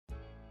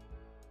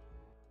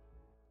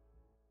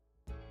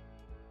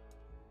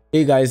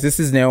Hey guys, this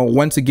is Neo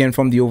once again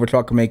from the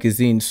Overclocker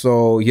magazine.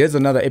 So here's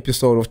another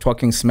episode of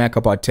Talking Smack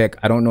about tech.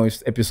 I don't know if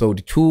it's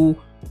episode 2,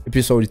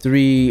 episode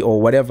 3, or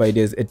whatever it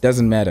is. It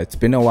doesn't matter. It's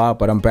been a while,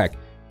 but I'm back.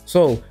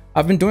 So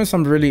I've been doing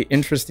some really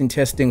interesting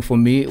testing for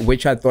me,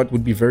 which I thought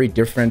would be very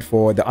different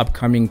for the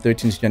upcoming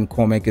 13th Gen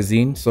Core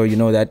magazine. So you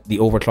know that the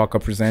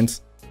Overclocker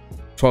presents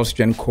 12th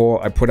Gen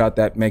Core. I put out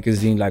that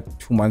magazine like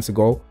 2 months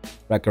ago,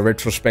 like a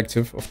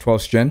retrospective of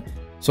 12th Gen.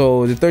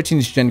 So the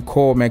 13th Gen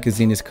Core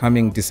magazine is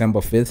coming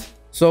December 5th.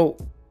 So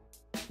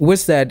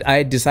with that,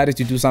 I decided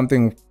to do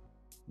something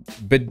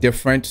a bit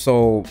different.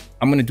 So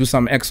I'm going to do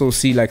some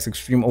XOC, like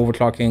extreme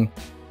overclocking,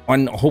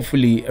 on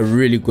hopefully a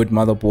really good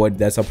motherboard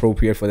that's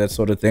appropriate for that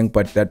sort of thing,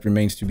 but that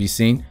remains to be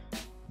seen.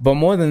 But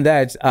more than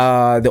that,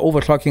 the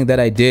overclocking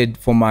that I did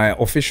for my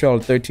official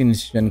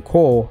 13th Gen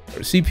Core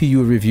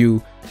CPU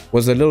review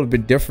was a little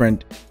bit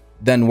different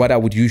than what I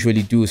would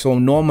usually do. So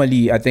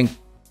normally, I think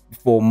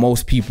for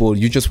most people,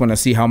 you just want to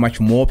see how much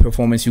more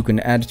performance you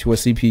can add to a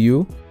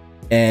CPU.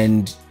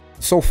 And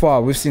so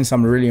far, we've seen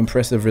some really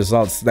impressive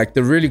results. Like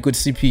the really good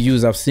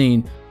CPUs I've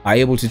seen are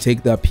able to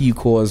take the P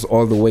cores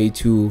all the way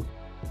to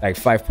like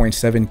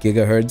 5.7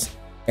 gigahertz,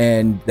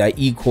 and the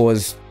E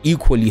cores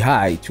equally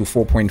high to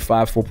 4.5,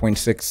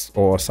 4.6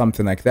 or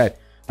something like that.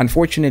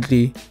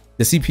 Unfortunately,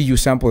 the CPU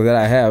sample that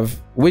I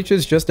have, which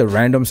is just a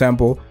random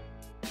sample,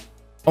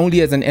 only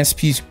has an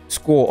SP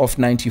score of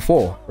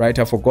 94, right?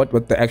 I forgot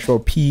what the actual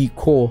P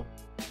core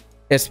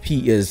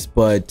SP is,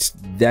 but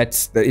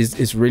that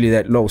is really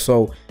that low.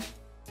 So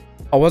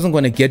I wasn't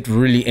going to get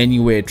really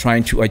anywhere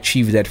trying to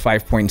achieve that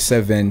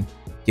 5.7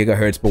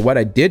 gigahertz. But what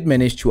I did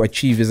manage to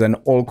achieve is an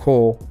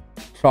all-core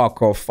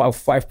clock of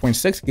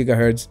 5.6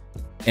 gigahertz,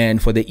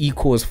 and for the E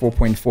cores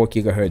 4.4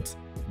 gigahertz.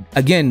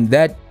 Again,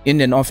 that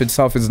in and of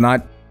itself is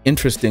not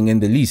interesting in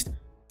the least.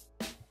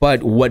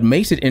 But what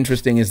makes it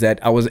interesting is that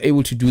I was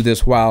able to do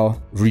this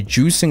while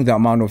reducing the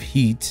amount of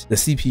heat the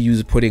CPU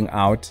is putting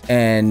out,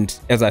 and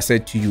as I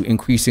said to you,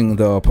 increasing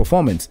the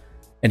performance.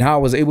 And how I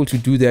was able to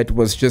do that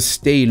was just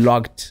stay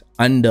locked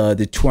under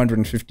the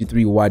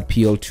 253 watt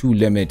PL2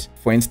 limit.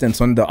 For instance,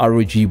 on the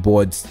ROG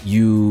boards,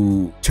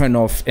 you turn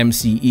off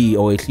MCE,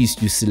 or at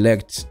least you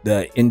select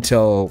the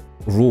Intel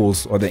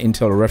rules or the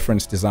Intel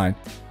reference design.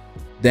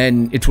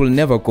 Then it will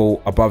never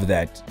go above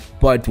that.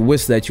 But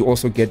with that, you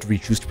also get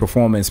reduced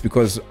performance,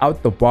 because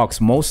out the box,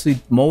 most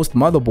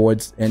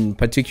motherboards, and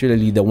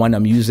particularly the one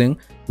I'm using,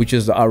 which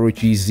is the ROG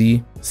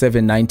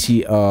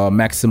Z790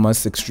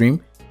 Maximus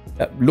Extreme.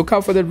 Look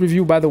out for that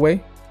review, by the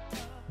way.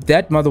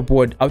 That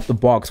motherboard out the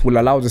box will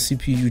allow the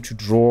CPU to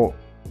draw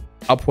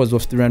upwards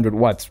of 300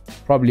 watts,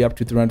 probably up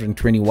to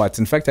 320 watts.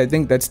 In fact, I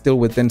think that's still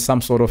within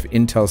some sort of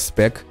Intel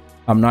spec.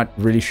 I'm not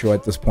really sure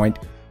at this point,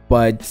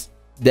 but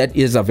that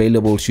is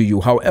available to you.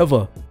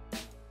 However,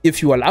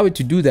 if you allow it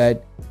to do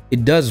that,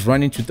 it does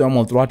run into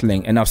thermal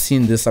throttling, and I've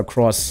seen this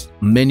across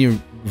many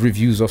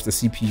reviews of the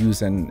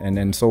CPUs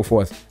and so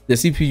forth. The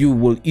CPU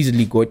will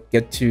easily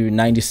get to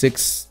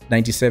 96,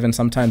 97,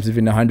 sometimes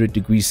even 100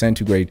 degrees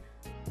centigrade.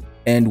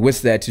 And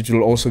with that, it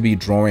will also be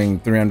drawing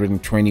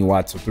 320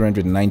 watts or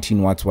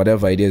 319 watts,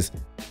 whatever it is.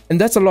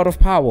 And that's a lot of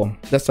power.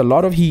 That's a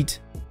lot of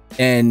heat.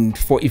 And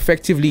for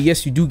effectively,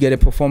 yes, you do get a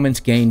performance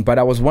gain, but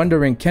I was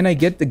wondering, can I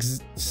get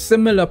the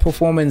similar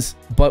performance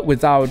but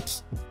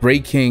without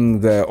breaking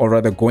the, or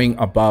rather going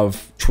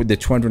above the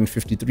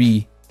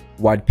 253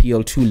 watt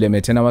PL2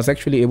 limit? And I was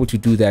actually able to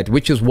do that,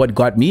 which is what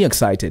got me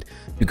excited,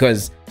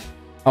 because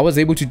I was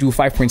able to do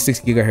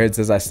 5.6 gigahertz,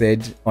 as I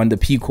said, on the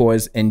P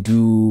cores, and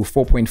do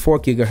 4.4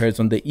 gigahertz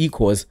on the E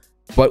cores.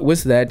 But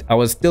with that, I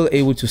was still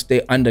able to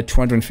stay under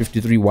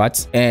 253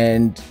 watts,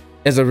 and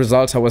as a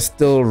result, I was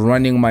still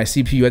running my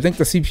CPU. I think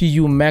the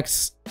CPU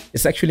max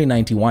is actually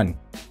 91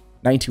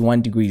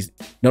 degrees.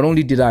 Not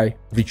only did I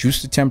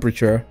reduce the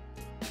temperature,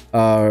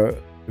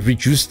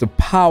 reduce the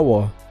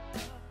power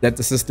that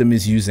the system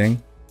is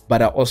using,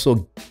 but I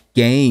also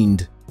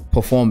gained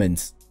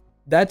performance.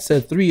 That's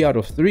a 3 out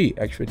of 3,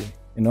 actually.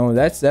 You know,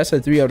 that's a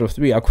 3 out of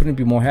 3. I couldn't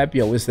be more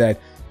happier with that.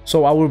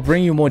 So I will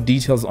bring you more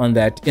details on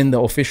that in the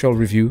official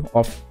review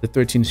of the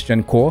 13th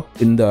Gen Core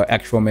in the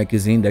actual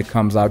magazine that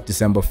comes out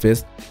December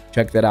 5th.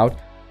 Check that out.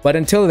 But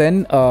until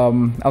then,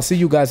 I'll see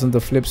you guys on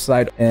the flip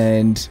side,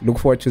 and look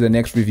forward to the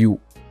next review.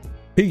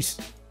 Peace.